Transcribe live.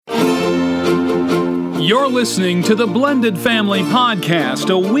You're listening to the Blended Family Podcast,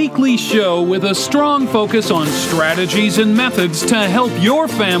 a weekly show with a strong focus on strategies and methods to help your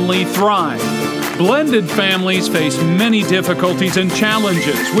family thrive. Blended families face many difficulties and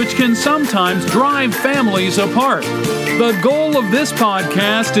challenges, which can sometimes drive families apart. The goal of this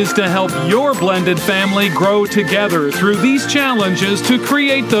podcast is to help your blended family grow together through these challenges to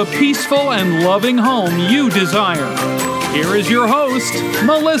create the peaceful and loving home you desire. Here is your host,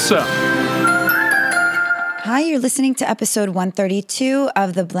 Melissa. Hi, you're listening to episode 132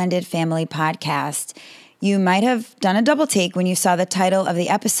 of the Blended Family Podcast. You might have done a double take when you saw the title of the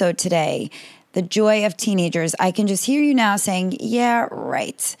episode today, The Joy of Teenagers. I can just hear you now saying, yeah,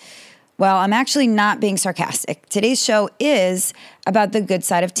 right. Well, I'm actually not being sarcastic. Today's show is about the good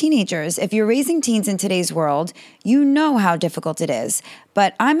side of teenagers. If you're raising teens in today's world, you know how difficult it is.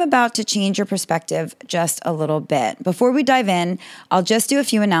 But I'm about to change your perspective just a little bit. Before we dive in, I'll just do a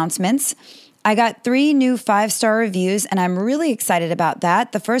few announcements. I got 3 new 5-star reviews, and I'm really excited about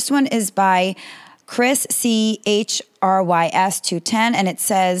that. The first one is by Chris CHRYS 210, and it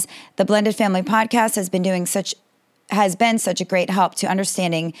says, the Blended Family Podcast has been such a great help to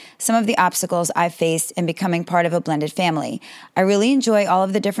understanding some of the obstacles I've faced in becoming part of a blended family. I really enjoy all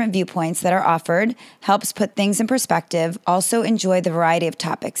of the different viewpoints that are offered, helps put things in perspective, also enjoy the variety of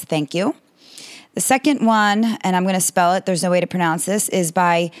topics. Thank you. The second one, and I'm going to spell it, there's no way to pronounce this, is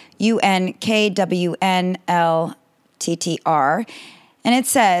by UNKWNLTTR. And it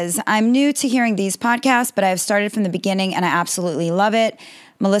says, I'm new to hearing these podcasts, but I have started from the beginning and I absolutely love it.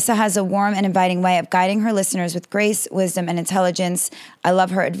 Melissa has a warm and inviting way of guiding her listeners with grace, wisdom, and intelligence. I love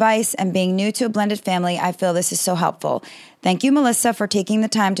her advice, and being new to a blended family, I feel this is so helpful. Thank you, Melissa, for taking the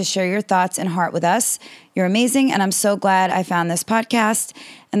time to share your thoughts and heart with us. You're amazing, and I'm so glad I found this podcast.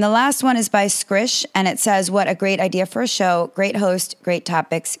 And the last one is by Skrish, and it says, what a great idea for a show, great host, great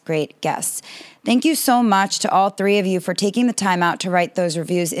topics, great guests. Thank you so much to all 3 of you for taking the time out to write those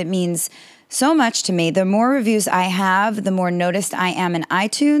reviews. It means so much to me. The more reviews I have, the more noticed I am in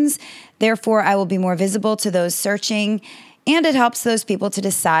iTunes. Therefore, I will be more visible to those searching, and it helps those people to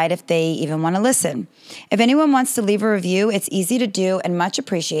decide if they even want to listen. If anyone wants to leave a review, it's easy to do and much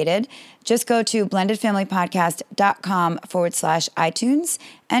appreciated. Just go to blendedfamilypodcast.com/iTunes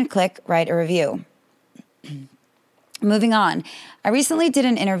and click write a review. Moving on, I recently did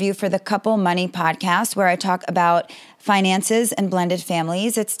an interview for the Couple Money podcast where I talk about finances and blended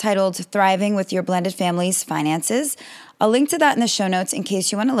families. It's titled Thriving with Your Blended Family's Finances. I'll link to that in the show notes in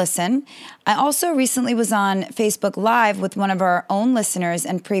case you want to listen. I also recently was on Facebook Live with one of our own listeners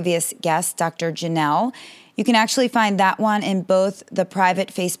and previous guest, Dr. Janelle. You can actually find that one in both the private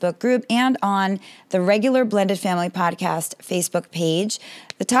Facebook group and on the regular Blended Family Podcast Facebook page.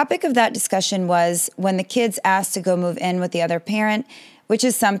 The topic of that discussion was when the kids asked to go move in with the other parent, which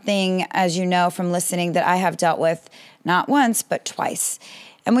is something, as you know from listening, that I have dealt with not once, but twice.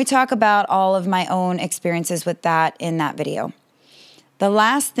 And we talk about all of my own experiences with that in that video. The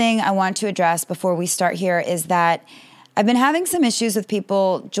last thing I want to address before we start here is that I've been having some issues with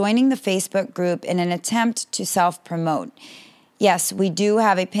people joining the Facebook group in an attempt to self-promote. Yes, we do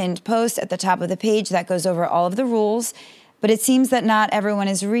have a pinned post at the top of the page that goes over all of the rules, but it seems that not everyone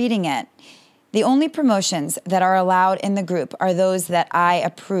is reading it. The only promotions that are allowed in the group are those that I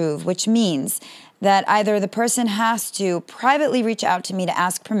approve, which means that either the person has to privately reach out to me to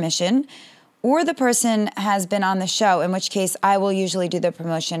ask permission, or the person has been on the show, in which case I will usually do the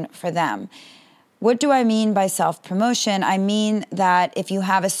promotion for them. What do I mean by self-promotion? I mean that if you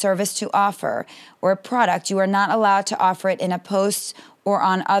have a service to offer or a product, you are not allowed to offer it in a post or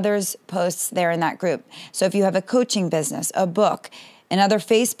on others' posts there in that group. So if you have a coaching business, a book, another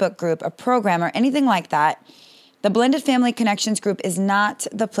Facebook group, a program, or anything like that, the Blended Family Connections group is not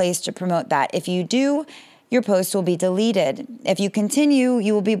the place to promote that. If you do, your post will be deleted. If you continue,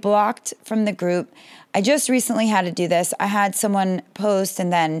 you will be blocked from the group. I just recently had to do this. I had someone post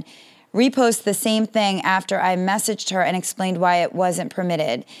and then repost the same thing after I messaged her and explained why it wasn't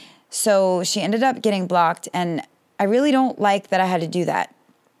permitted. So she ended up getting blocked, and I really don't like that I had to do that.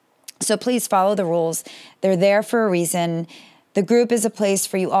 So please follow the rules. They're there for a reason. The group is a place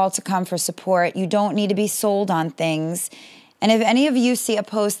for you all to come for support. You don't need to be sold on things. And if any of you see a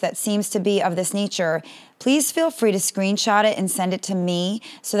post that seems to be of this nature, please feel free to screenshot it and send it to me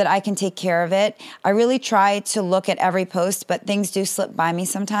so that I can take care of it. I really try to look at every post, but things do slip by me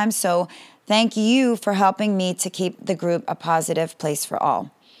sometimes. So thank you for helping me to keep the group a positive place for all.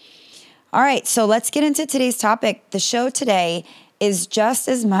 All right, so let's get into today's topic. The show today is just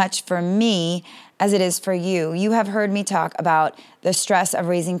as much for me as it is for you. You have heard me talk about the stress of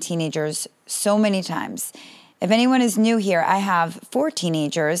raising teenagers so many times. If anyone is new here, I have 4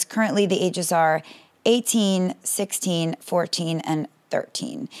 teenagers. Currently, the ages are 18, 16, 14, and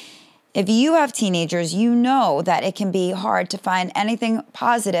 13. If you have teenagers, you know that it can be hard to find anything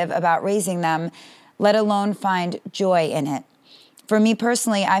positive about raising them, let alone find joy in it. For me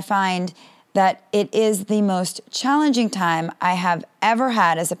personally, I find that it is the most challenging time I have ever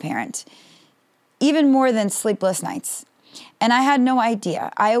had as a parent, even more than sleepless nights. And I had no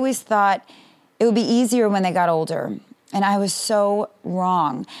idea. I always thought it would be easier when they got older. And I was so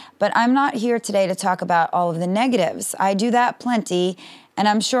wrong. But I'm not here today to talk about all of the negatives. I do that plenty, and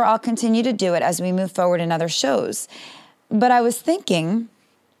I'm sure I'll continue to do it as we move forward in other shows. But I was thinking,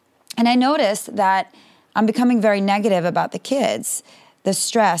 and I noticed that I'm becoming very negative about the kids. The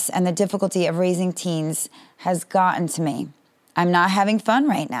stress and the difficulty of raising teens has gotten to me. I'm not having fun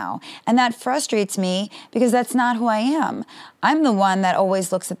right now. And that frustrates me because that's not who I am. I'm the one that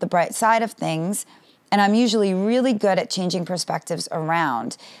always looks at the bright side of things, and I'm usually really good at changing perspectives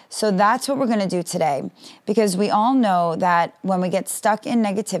around. So that's what we're going to do today, because we all know that when we get stuck in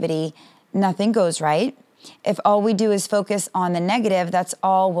negativity, nothing goes right. If all we do is focus on the negative, that's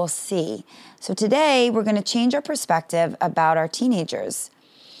all we'll see. So today, we're going to change our perspective about our teenagers.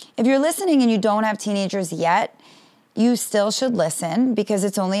 If you're listening and you don't have teenagers yet, you still should listen, because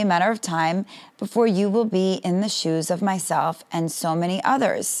it's only a matter of time before you will be in the shoes of myself and so many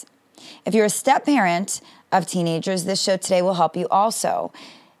others. If you're a step-parent of teenagers, this show today will help you also.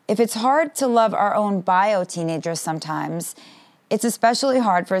 If it's hard to love our own bio teenagers sometimes, it's especially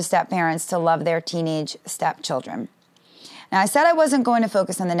hard for step-parents to love their teenage stepchildren. Now, I said I wasn't going to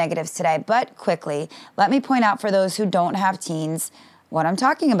focus on the negatives today, but quickly, let me point out for those who don't have teens what I'm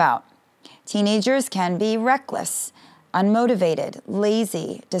talking about. Teenagers can be reckless, unmotivated,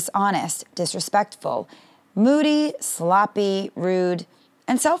 lazy, dishonest, disrespectful, moody, sloppy, rude,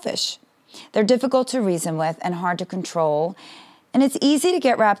 and selfish. They're difficult to reason with and hard to control. And it's easy to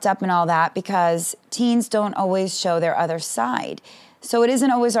get wrapped up in all that because teens don't always show their other side. So it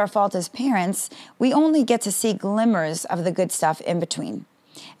isn't always our fault as parents. We only get to see glimmers of the good stuff in between.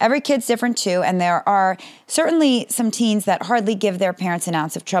 Every kid's different too, and there are certainly some teens that hardly give their parents an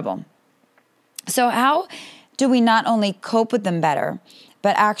ounce of trouble. So how do we not only cope with them better,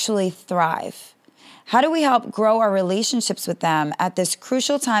 but actually thrive? How do we help grow our relationships with them at this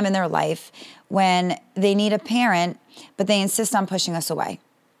crucial time in their life when they need a parent, but they insist on pushing us away?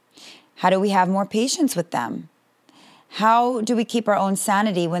 How do we have more patience with them? How do we keep our own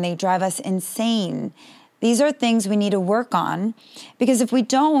sanity when they drive us insane? These are things we need to work on, because if we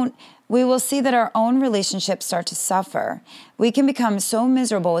don't, we will see that our own relationships start to suffer. We can become so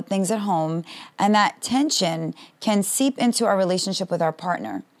miserable with things at home, and that tension can seep into our relationship with our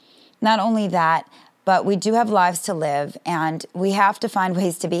partner. Not only that, but we do have lives to live, and we have to find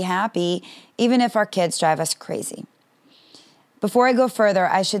ways to be happy, even if our kids drive us crazy. Before I go further,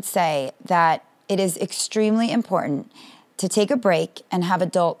 I should say that it is extremely important to take a break and have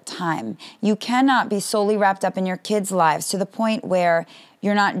adult time. You cannot be solely wrapped up in your kids' lives to the point where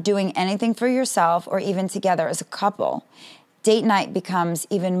you're not doing anything for yourself or even together as a couple. Date night becomes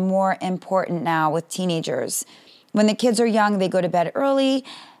even more important now with teenagers. When the kids are young, they go to bed early,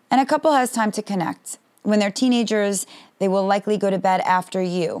 and a couple has time to connect. When they're teenagers, they will likely go to bed after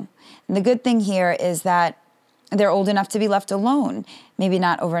you. And the good thing here is that they're old enough to be left alone, maybe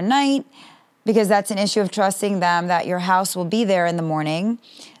not overnight, because that's an issue of trusting them that your house will be there in the morning,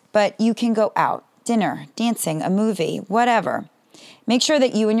 but you can go out, dinner, dancing, a movie, whatever. Make sure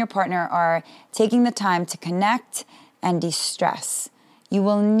that you and your partner are taking the time to connect and de-stress. You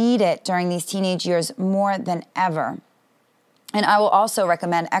will need it during these teenage years more than ever. And I will also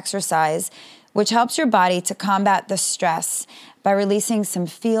recommend exercise, which helps your body to combat the stress by releasing some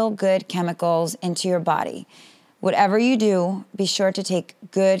feel-good chemicals into your body. Whatever you do, be sure to take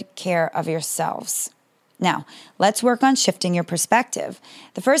good care of yourselves. Now, let's work on shifting your perspective.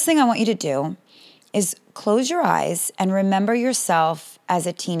 The first thing I want you to do is close your eyes and remember yourself as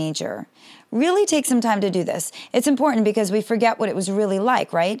a teenager. Really take some time to do this. It's important because we forget what it was really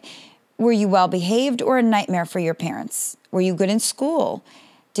like, right? Were you well-behaved or a nightmare for your parents? Were you good in school?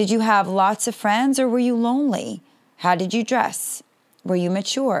 Did you have lots of friends or were you lonely? How did you dress? Were you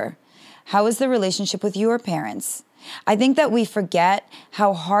mature? How was the relationship with your parents? I think that we forget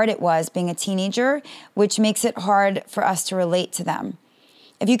how hard it was being a teenager, which makes it hard for us to relate to them.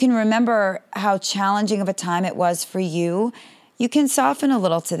 If you can remember how challenging of a time it was for you, you can soften a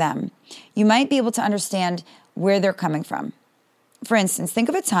little to them. You might be able to understand where they're coming from. For instance, think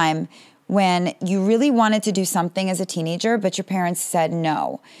of a time when you really wanted to do something as a teenager, but your parents said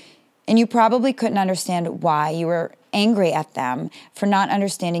no. And you probably couldn't understand why. You were angry at them for not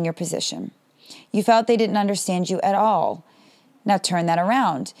understanding your position. You felt they didn't understand you at all. Now turn that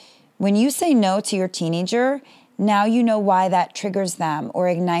around. When you say no to your teenager, now you know why that triggers them or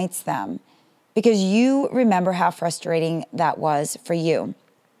ignites them, because you remember how frustrating that was for you.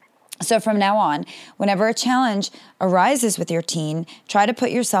 So from now on, whenever a challenge arises with your teen, try to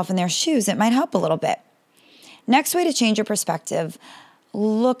put yourself in their shoes. It might help a little bit. Next way to change your perspective,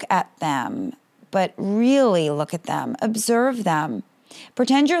 look at them, but really look at them. Observe them.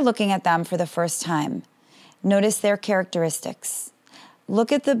 Pretend you're looking at them for the first time. Notice their characteristics.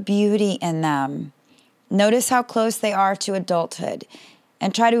 Look at the beauty in them. Notice how close they are to adulthood,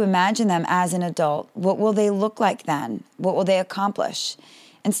 and try to imagine them as an adult. What will they look like then? What will they accomplish?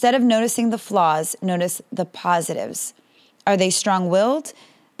 Instead of noticing the flaws, notice the positives. Are they strong-willed?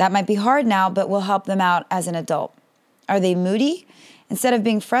 That might be hard now, but will help them out as an adult. Are they moody? Instead of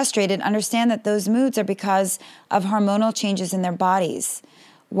being frustrated, understand that those moods are because of hormonal changes in their bodies.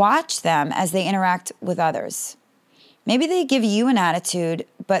 Watch them as they interact with others. Maybe they give you an attitude,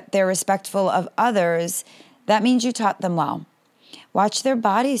 but they're respectful of others. That means you taught them well. Watch their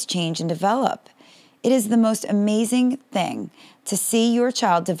bodies change and develop. It is the most amazing thing to see your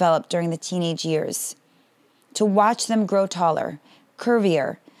child develop during the teenage years. To watch them grow taller,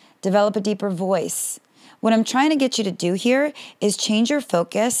 curvier, develop a deeper voice. What I'm trying to get you to do here is change your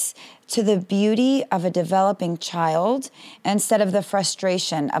focus to the beauty of a developing child instead of the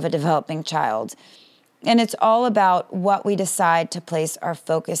frustration of a developing child. And it's all about what we decide to place our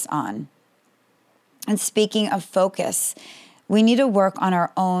focus on. And speaking of focus, we need to work on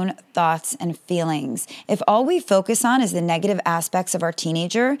our own thoughts and feelings. If all we focus on is the negative aspects of our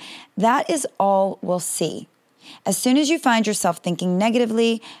teenager, that is all we'll see. As soon as you find yourself thinking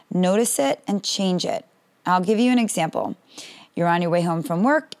negatively, notice it and change it. I'll give you an example. You're on your way home from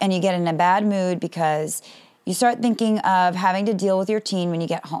work and you get in a bad mood because you start thinking of having to deal with your teen when you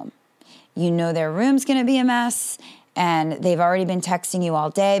get home. You know their room's going to be a mess, and they've already been texting you all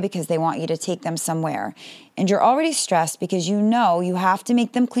day because they want you to take them somewhere. And you're already stressed because you know you have to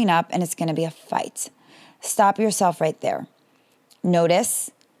make them clean up and it's going to be a fight. Stop yourself right there.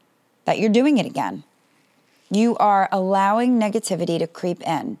 Notice that you're doing it again. You are allowing negativity to creep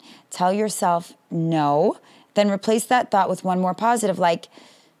in. Tell yourself no, then replace that thought with one more positive, like,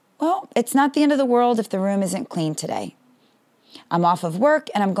 well, it's not the end of the world if the room isn't clean today. I'm off of work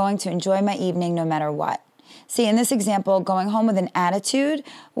and I'm going to enjoy my evening no matter what. See, in this example, going home with an attitude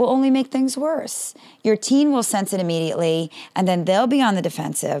will only make things worse. Your teen will sense it immediately, and then they'll be on the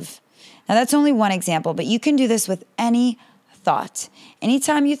defensive. Now, that's only one example, but you can do this with any thought.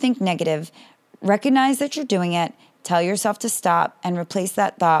 Anytime you think negative, recognize that you're doing it, tell yourself to stop, and replace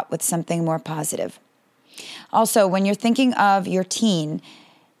that thought with something more positive. Also, when you're thinking of your teen,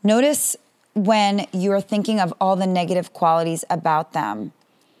 notice when you're thinking of all the negative qualities about them.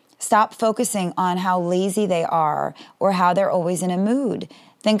 Stop focusing on how lazy they are or how they're always in a mood.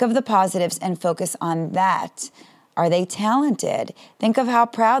 Think of the positives and focus on that. Are they talented? Think of how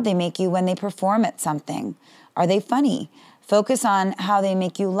proud they make you when they perform at something. Are they funny? Focus on how they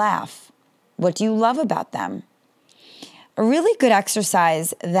make you laugh. What do you love about them? A really good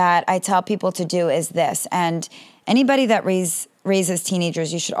exercise that I tell people to do is this, and anybody that raises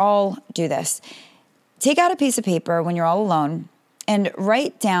teenagers, you should all do this. Take out a piece of paper when you're all alone and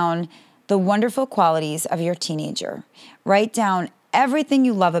write down the wonderful qualities of your teenager. Write down everything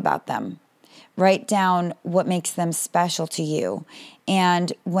you love about them. Write down what makes them special to you.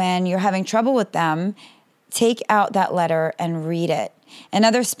 And when you're having trouble with them, take out that letter and read it.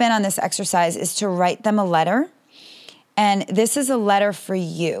 Another spin on this exercise is to write them a letter. And this is a letter for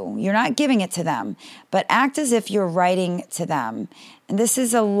you. You're not giving it to them, but act as if you're writing to them. And this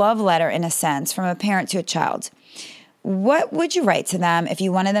is a love letter in a sense from a parent to a child. What would you write to them if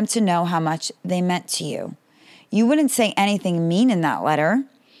you wanted them to know how much they meant to you? You wouldn't say anything mean in that letter.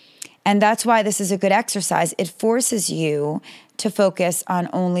 And that's why this is a good exercise. It forces you to focus on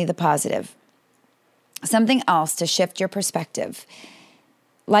only the positive. Something else to shift your perspective.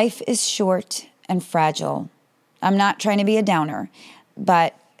 Life is short and fragile. I'm not trying to be a downer,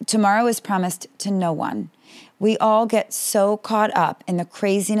 but tomorrow is promised to no one. We all get so caught up in the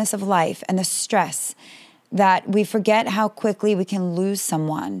craziness of life and the stress that we forget how quickly we can lose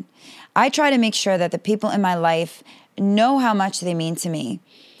someone. I try to make sure that the people in my life know how much they mean to me.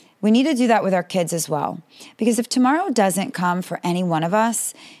 We need to do that with our kids as well, because if tomorrow doesn't come for any one of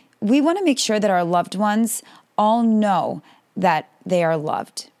us, we want to make sure that our loved ones all know that they are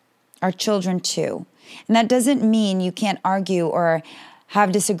loved. Our children too. And that doesn't mean you can't argue or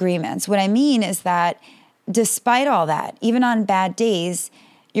have disagreements. What I mean is that despite all that, even on bad days,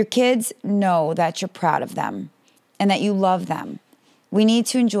 your kids know that you're proud of them and that you love them. We need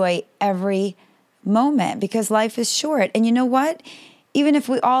to enjoy every moment because life is short. And you know what? even if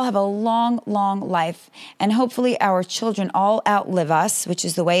we all have a long, long life, and hopefully our children all outlive us, which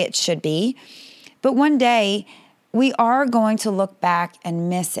is the way it should be, but one day we are going to look back and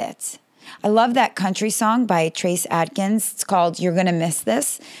miss it. I love that country song by Trace Adkins. It's called You're Gonna Miss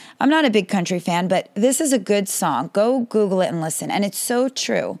This. I'm not a big country fan, but this is a good song. Go Google it and listen. And it's so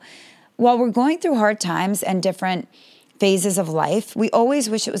true. While we're going through hard times and different phases of life, we always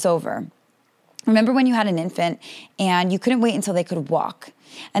wish it was over. Remember when you had an infant and you couldn't wait until they could walk?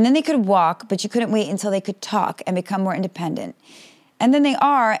 And then they could walk, but you couldn't wait until they could talk and become more independent. And then they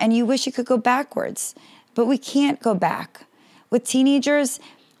are, and you wish you could go backwards. But we can't go back. With teenagers,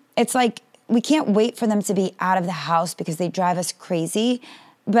 it's like we can't wait for them to be out of the house because they drive us crazy.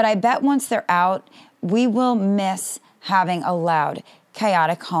 But I bet once they're out, we will miss having a loud,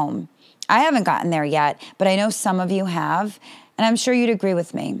 chaotic home. I haven't gotten there yet, but I know some of you have. And I'm sure you'd agree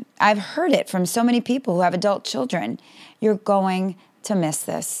with me. I've heard it from so many people who have adult children. You're going to miss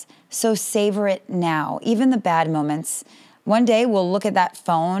this. So savor it now, even the bad moments. One day we'll look at that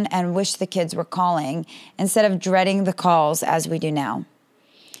phone and wish the kids were calling instead of dreading the calls as we do now.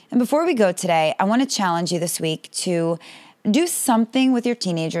 And before we go today, I want to challenge you this week to do something with your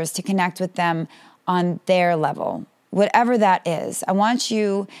teenagers to connect with them on their level, whatever that is. I want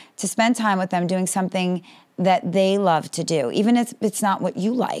you to spend time with them doing something that they love to do, even if it's not what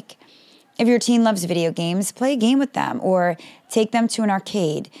you like. If your teen loves video games, play a game with them or take them to an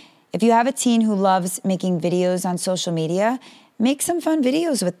arcade. If you have a teen who loves making videos on social media, make some fun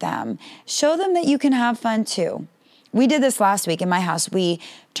videos with them. Show them that you can have fun too. We did this last week in my house. We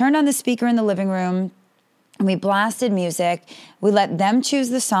turned on the speaker in the living room and we blasted music. We let them choose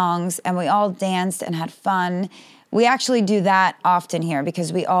the songs and we all danced and had fun. We actually do that often here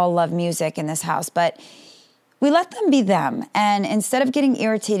because we all love music in this house, but we let them be them. And instead of getting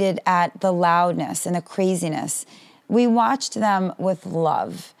irritated at the loudness and the craziness, we watched them with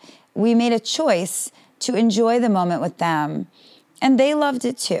love. We made a choice to enjoy the moment with them. And they loved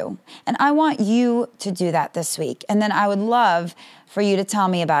it too. And I want you to do that this week. And then I would love for you to tell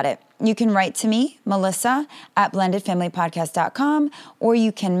me about it. You can write to me, Melissa, at blendedfamilypodcast.com, or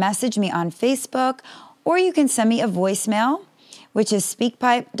you can message me on Facebook, or you can send me a voicemail, which is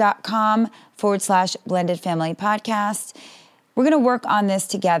speakpipe.com/blendedfamilypodcast. We're going to work on this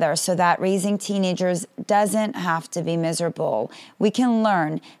together so that raising teenagers doesn't have to be miserable. We can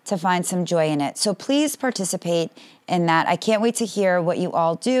learn to find some joy in it. So please participate in that. I can't wait to hear what you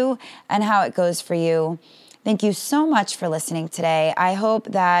all do and how it goes for you. Thank you so much for listening today. I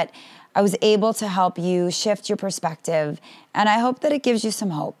hope that I was able to help you shift your perspective, and I hope that it gives you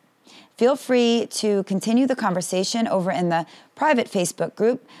some hope. Feel free to continue the conversation over in the private Facebook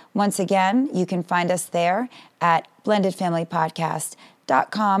group. Once again, you can find us there at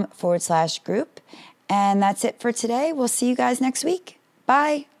blendedfamilypodcast.com/group. And that's it for today. We'll see you guys next week.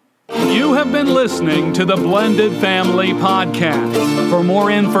 Bye. You have been listening to the Blended Family Podcast. For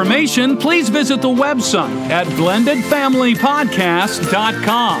more information, please visit the website at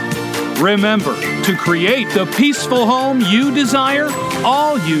blendedfamilypodcast.com. Remember, to create the peaceful home you desire,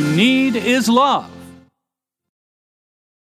 all you need is love.